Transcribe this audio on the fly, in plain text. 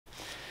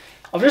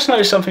I've just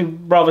noticed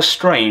something rather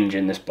strange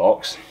in this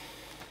box.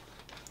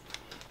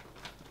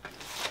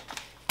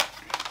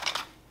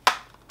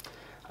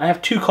 I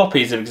have 2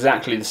 copies of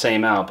exactly the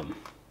same album.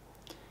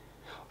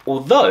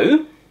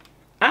 Although,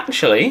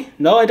 actually,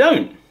 no I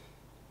don't.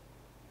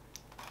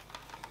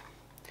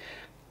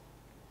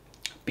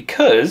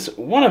 Because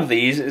one of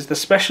these is the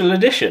special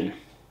edition.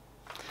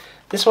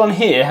 This one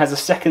here has a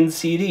second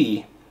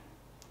CD,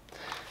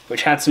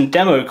 which had some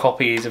demo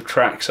copies of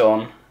tracks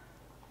on.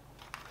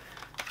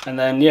 And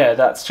then, yeah,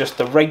 that's just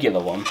the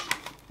regular one.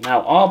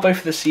 Now, are both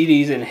of the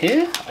CDs in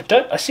here?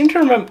 I seem to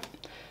remember,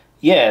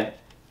 yeah,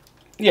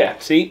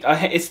 see,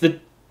 it's the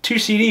 2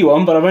 CD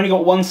one, but I've only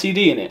got 1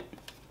 CD in it.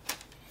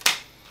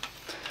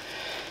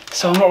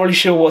 So I'm not really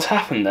sure what's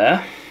happened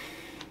there.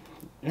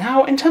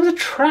 Now, in terms of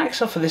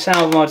tracks off of this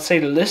album I'd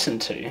say to listen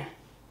to,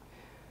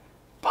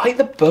 Bite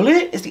the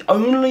Bullet is the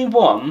only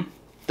one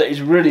that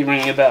is really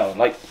ringing a bell.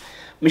 Like,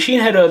 Machine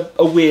Head are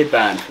a weird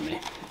band for me.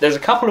 There's a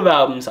couple of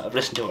albums that I've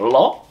listened to a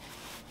lot,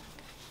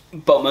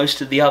 but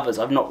most of the others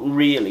I've not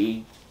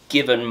really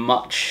given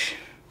much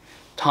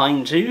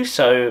time to,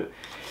 so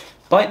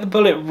Bite the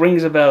Bullet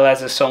rings a bell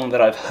as a song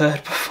that I've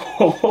heard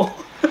before.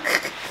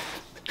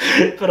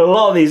 But a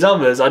lot of these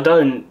others, I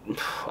don't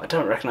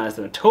recognise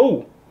them at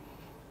all.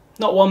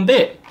 Not one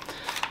bit.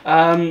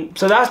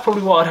 So that's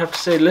probably what I'd have to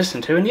say to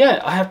listen to. And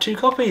yeah, I have 2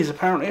 copies.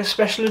 Apparently a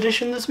special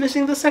edition that's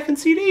missing the second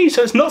CD,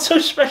 so it's not so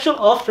special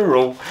after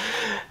all.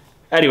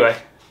 Anyway,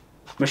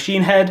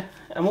 Machine Head,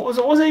 and what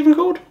was it even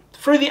called?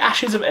 Through the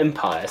Ashes of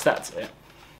Empires, that's it.